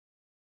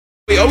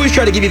We always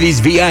try to give you these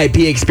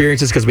VIP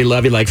experiences because we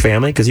love you like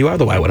family, because you are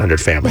the Y100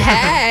 family.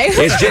 Hey.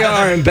 It's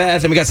JR and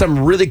Beth, and we got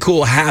something really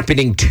cool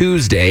happening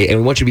Tuesday, and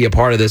we want you to be a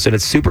part of this, and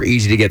it's super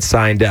easy to get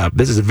signed up.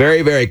 This is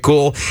very, very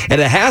cool,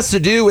 and it has to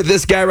do with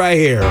this guy right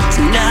here.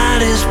 Tonight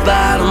is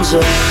bottoms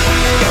up.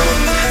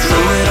 Throw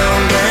it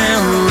on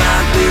down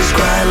like this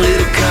quiet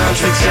little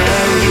country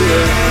town you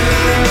love.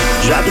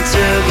 Drop a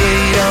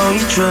tailgate on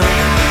your truck.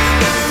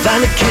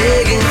 Find a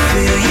keg and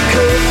fill your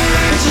cup.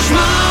 It's a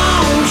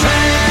small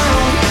town.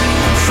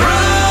 Throw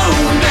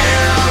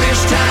down.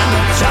 It's time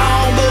to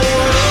tumble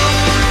up.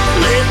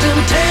 Let them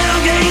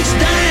tailgates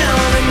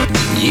down.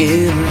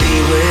 Yeah, we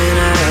went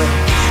out.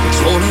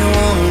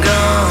 21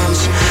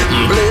 guns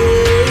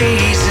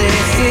blazing.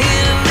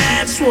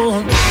 That's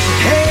one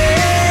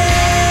hell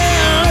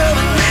of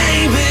a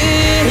name.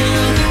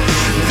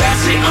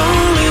 That's the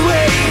only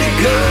way to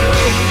go.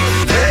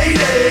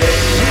 Payday.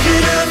 Live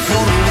it up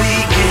for the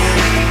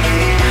weekend.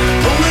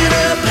 Pull it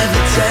up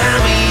every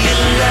time of your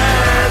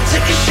life.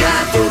 Take a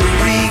shot for the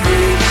regrets.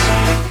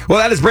 Well,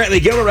 that is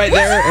Brantley Gilbert right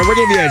there, and we're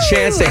going to give you a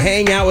chance to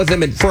hang out with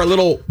him and for a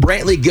little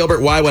Brantley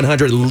Gilbert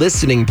Y100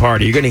 listening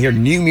party. You're going to hear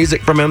new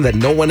music from him that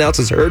no one else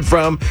has heard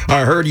from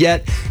or heard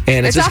yet,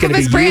 and it's just off going of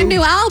to be his brand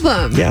new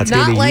album. Yeah, it's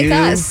Not going to be Like you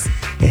Us.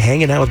 and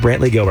hanging out with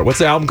Brantley Gilbert. What's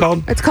the album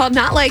called? It's called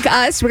Not Like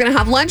Us. We're going to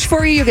have lunch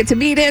for you. You get to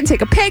meet him,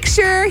 take a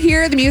picture,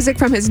 hear the music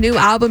from his new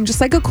album,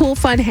 just like a cool,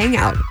 fun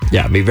hangout.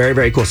 Yeah, it'll be very,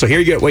 very cool. So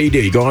here you go. What you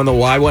do, you go on the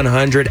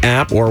Y100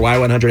 app or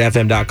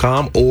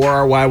Y100FM.com or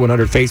our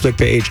Y100 Facebook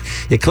page.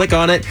 You click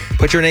on it,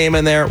 put your name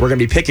in there. We're going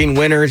to be picking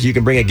winners. You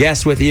can bring a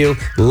guest with you.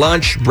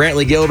 Lunch,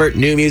 Brantley Gilbert,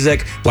 new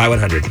music,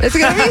 Y100. It's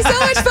going to be so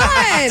much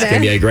fun. It's going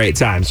to be a great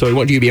time. So we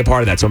want you to be a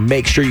part of that. So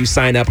make sure you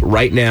sign up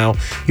right now.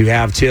 You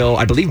have till,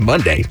 I believe,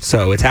 Monday.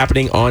 So it's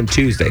happening on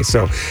Tuesday.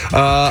 So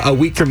a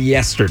week from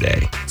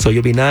yesterday. So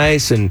you'll be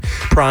nice and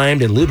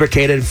primed and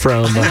lubricated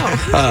from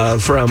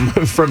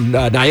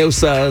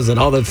Niosas and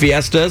all the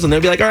fiestas. And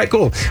they'll be like, all right,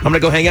 cool. I'm going to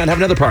go hang out and have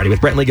another party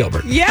with Brantley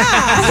Gilbert. Yeah.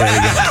 There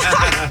you go.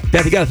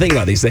 Beth, you got to think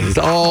about these things. It's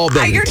all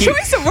business. Your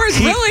choice of words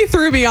really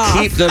threw me off.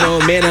 Keep the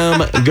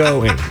momentum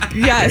going.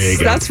 Yes,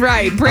 that's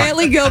right.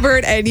 Brantley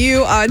Gilbert and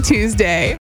you on Tuesday.